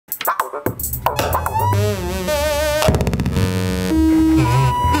Hello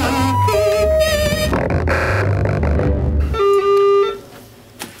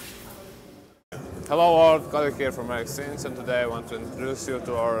world, Erica here from Erica Synths, and today I want to introduce you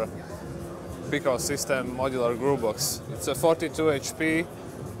to our Pico system modular groove box. It's a 42 HP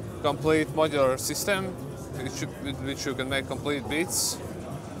complete modular system with which you can make complete beats,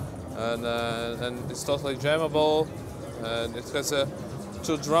 and it's totally jammable, and it has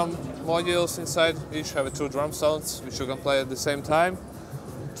two drum modules inside. Each have two drum sounds which you can play at the same time.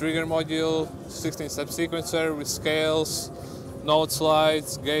 Trigger module, 16-step sequencer with scales, note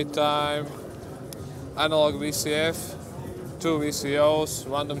slides, gate time, analog VCF, two VCOs,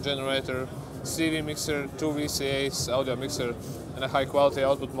 random generator, CV mixer, two VCAs, audio mixer, and a high quality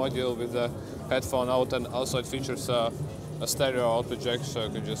output module with a headphone out, and also it features a stereo output jack, so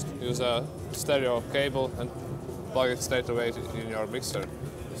you can just use a stereo cable and plug it straight away in your mixer.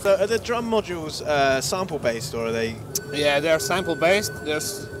 So are the drum modules sample based, or are they? Yeah, they are sample based.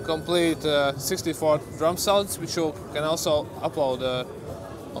 There's complete 64 drum sounds which you can also upload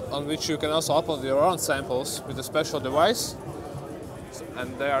on which you can also upload your own samples with a special device.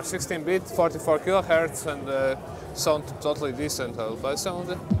 And they are 16-bit, 44 kHz, and sound totally decent. I'll play some of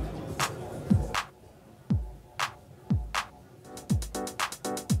them.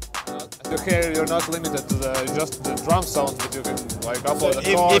 As you hear, you're not limited to just the drum sounds, but you can like upload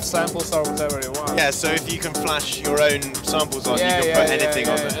the chord samples or whatever you want. Yeah, so if you can flash your own samples on, you can put anything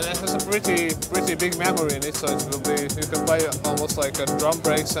on there. And it has a pretty big memory in it, so it will be, you can play almost like a drum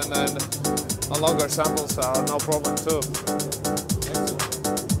breaks, and then on longer samples are no problem too.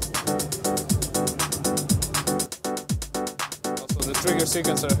 Also, the trigger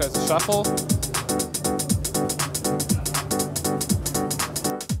sequencer has a shuffle.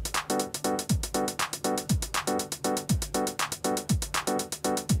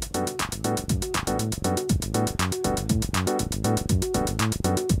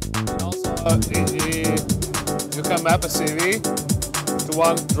 You can map a CV to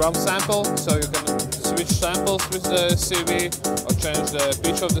one drum sample, so you can switch samples with the CV or change the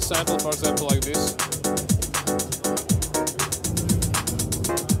pitch of the sample, for example, like this.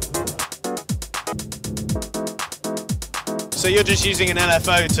 So you're just using an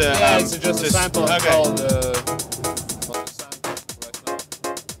LFO to... Yeah, it's just a sample. Okay. Called, sample right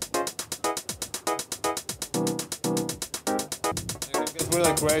now. It gets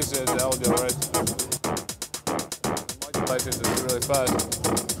really crazy, the audio, right? It is really fast.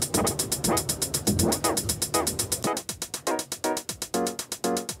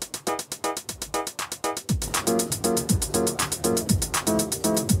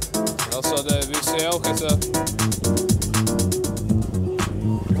 Also the VCO has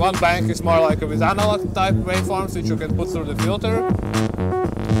one bank is more like with analog type waveforms which you can put through the filter.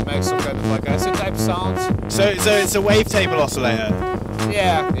 Make some kind of like acid type sounds. So it's a wavetable oscillator?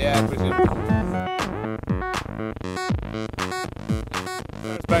 Yeah, pretty much.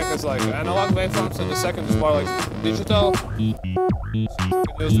 Bank is like analog waveforms, and the second is more like digital. So you can use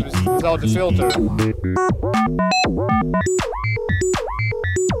it without the filter. The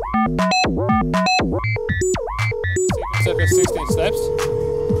sequencer has 16 steps,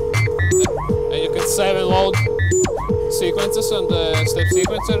 and you can save and load sequences on the step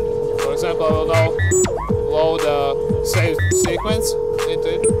sequencer. For example, I will now load a saved sequence into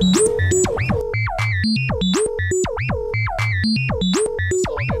it.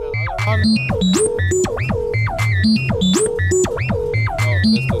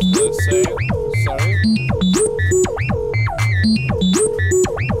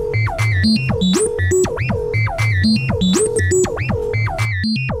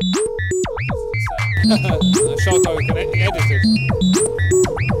 I'll show how we can edit it.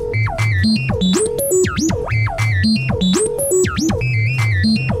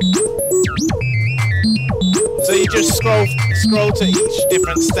 So you just scroll to each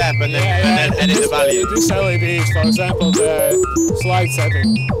different step and then edit the value. This LEDs, for example, the slide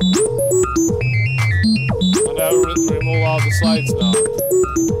setting. And I'll remove all the slides now.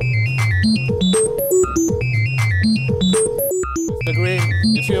 The green,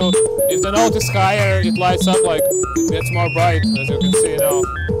 if the note is higher, it lights up like it gets more bright, as you can see now.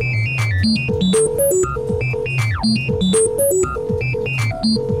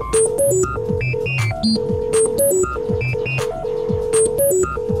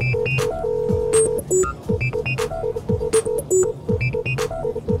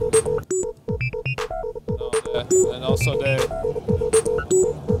 And also the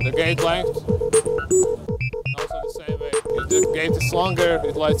gate length, also the same way. If the gate is longer,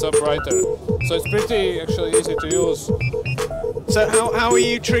 it lights up brighter. So it's pretty actually easy to use. So how are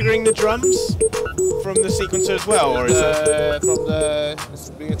you triggering the drums from the sequencer as well, or is it it's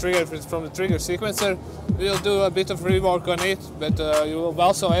being triggered from the trigger sequencer? We'll do a bit of rework on it, but you will be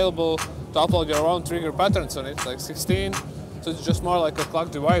also able to upload your own trigger patterns on it, like 16. So it's just more like a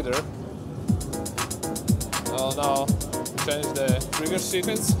clock divider. I'll now change the trigger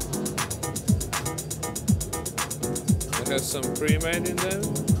sequence. I have some pre-made in them.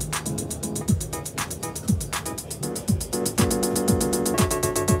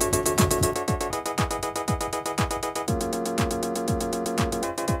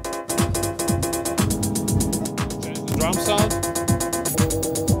 Drum sound.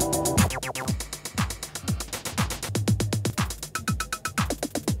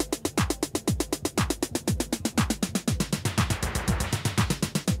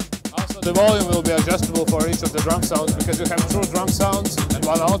 Also, the volume will be adjustable for each of the drum sounds because you have two drum sounds and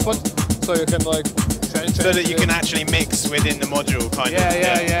one output, so you can like change. So that you can actually mix within the module, kind of.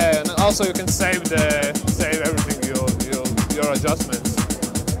 Yeah. And also you can save everything your adjustments.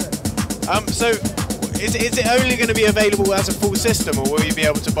 So. Is it only going to be available as a full system, or will you be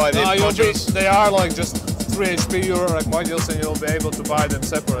able to buy the modules? They are like just 3 HP Eurorack modules, and you'll be able to buy them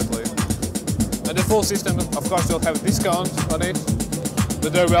separately. And the full system, of course, will have a discount on it,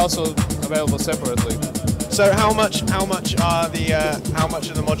 but they're also available separately. So how much are the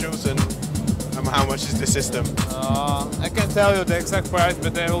modules, and how much is the system? I can't tell you the exact price,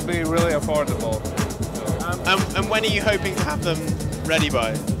 but they will be really affordable. And when are you hoping to have them ready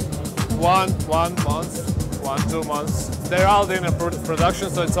by? 2 months. They're all in a production,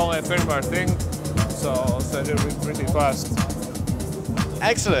 so it's only a firmware thing. So they'll be pretty fast.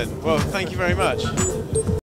 Excellent. Well, thank you very much.